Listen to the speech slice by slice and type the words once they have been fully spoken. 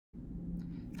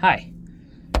Hi,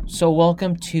 so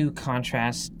welcome to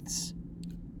Contrast's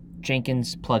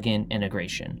Jenkins plugin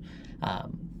integration.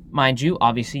 Mind you,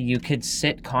 obviously you could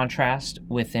sit Contrast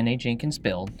within a Jenkins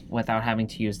build without having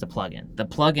to use the plugin. The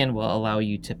plugin will allow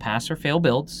you to pass or fail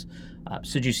builds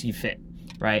should you see fit,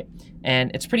 right? And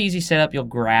it's pretty easy setup. You'll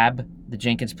grab the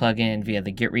Jenkins plugin via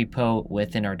the Git repo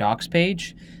within our docs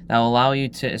page. That will allow you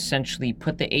to essentially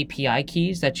put the API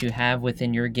keys that you have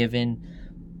within your given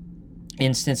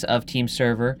instance of team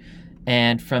server,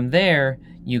 and from there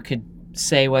you could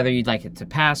say whether you'd like it to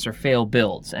pass or fail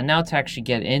builds. And now to actually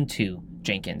get into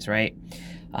Jenkins, right?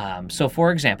 So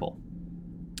for example,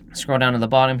 scroll down to the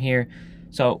bottom here.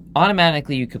 So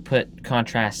automatically you could put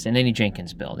contrast in any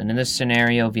Jenkins build, and in this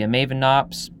scenario via Maven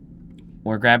ops,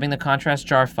 we're grabbing the contrast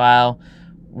jar file,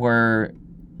 we're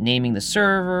naming the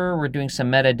server, we're doing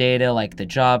some metadata like the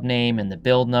job name and the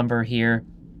build number here,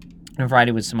 and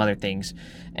provided with some other things.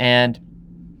 And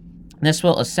this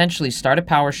will essentially start a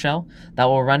PowerShell that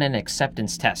will run an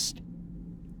acceptance test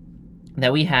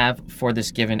that we have for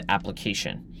this given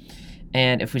application.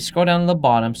 And if we scroll down to the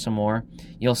bottom some more,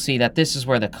 you'll see that this is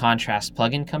where the contrast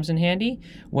plugin comes in handy,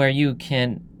 where you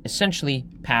can essentially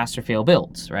pass or fail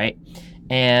builds, right?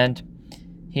 And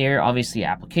here, obviously,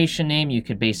 application name, you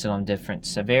could base it on different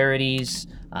severities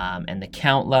and the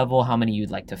count level, how many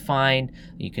you'd like to find.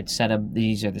 You could set up,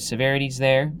 these are the severities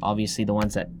there, obviously the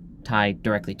ones that tie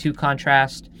directly to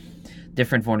contrast,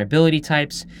 different vulnerability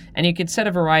types, and you could set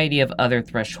a variety of other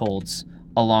thresholds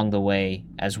along the way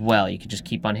as well. You could just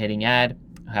keep on hitting add,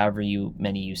 however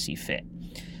many you see fit.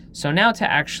 So now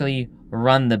to actually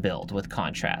run the build with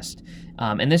contrast.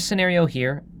 In this scenario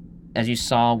here, as you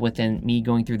saw within me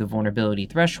going through the vulnerability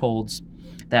thresholds,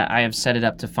 that I have set it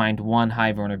up to find one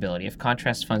high vulnerability. If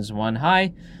contrast finds one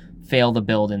high, fail the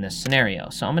build in this scenario.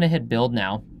 So I'm going to hit build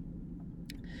now.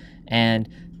 And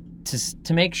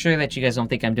to make sure that you guys don't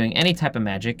think I'm doing any type of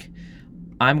magic,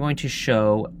 I'm going to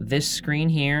show this screen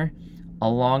here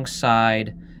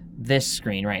alongside this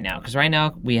screen right now, because right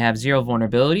now we have 0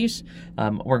 vulnerabilities.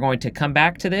 We're going to come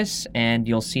back to this and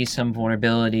you'll see some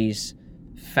vulnerabilities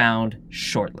found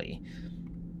shortly.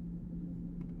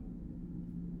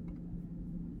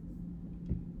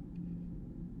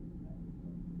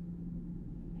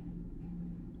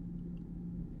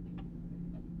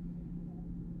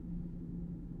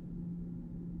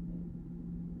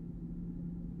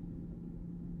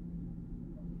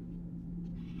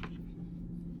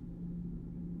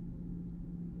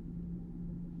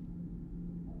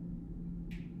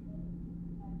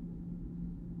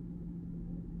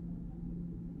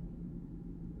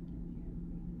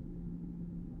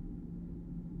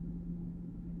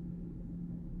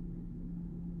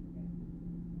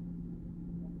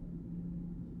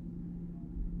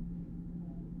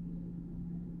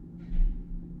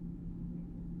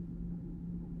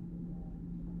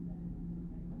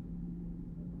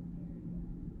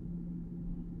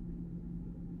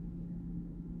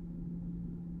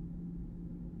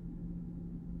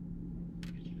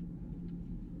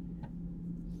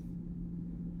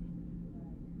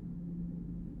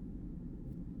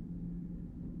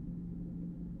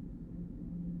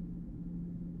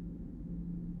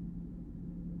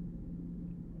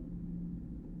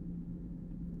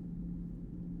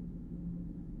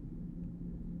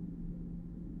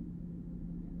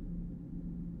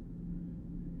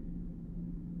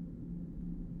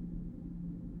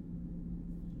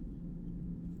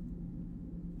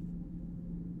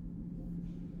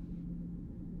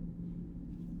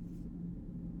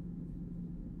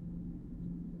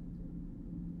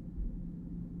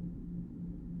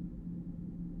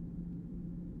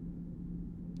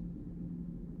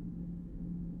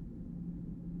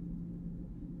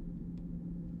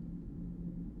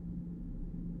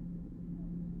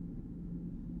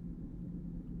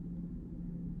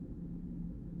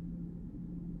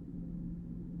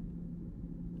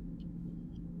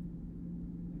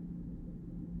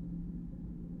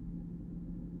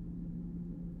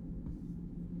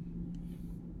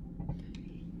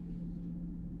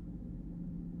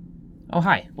 Oh,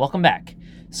 hi, welcome back.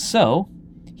 So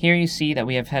here you see that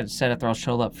we have had set a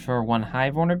threshold up for one high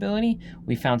vulnerability.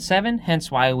 We found 7,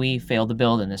 hence why we failed the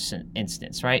build in this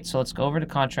instance, right? So let's go over to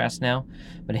contrast now,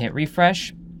 but hit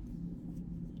refresh,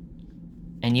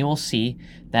 and you will see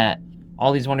that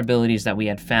all these vulnerabilities that we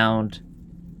had found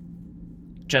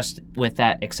just with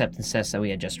that acceptance test that we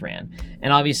had just ran.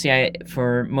 And obviously,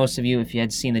 for most of you, if you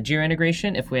had seen the Jira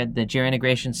integration, if we had the Jira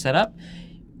integration set up,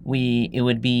 it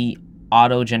would be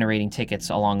auto-generating tickets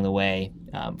along the way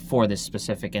for this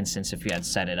specific instance if you had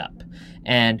set it up.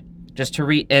 And Just to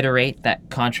reiterate that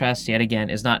contrast, yet again,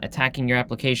 is not attacking your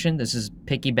application. This is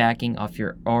piggybacking off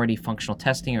your already functional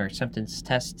testing or acceptance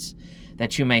tests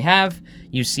that you may have.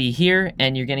 You see here,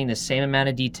 and you're getting the same amount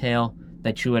of detail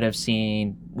that you would have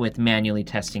seen with manually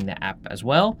testing the app as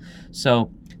well.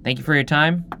 So thank you for your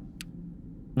time.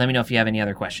 Let me know if you have any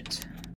other questions.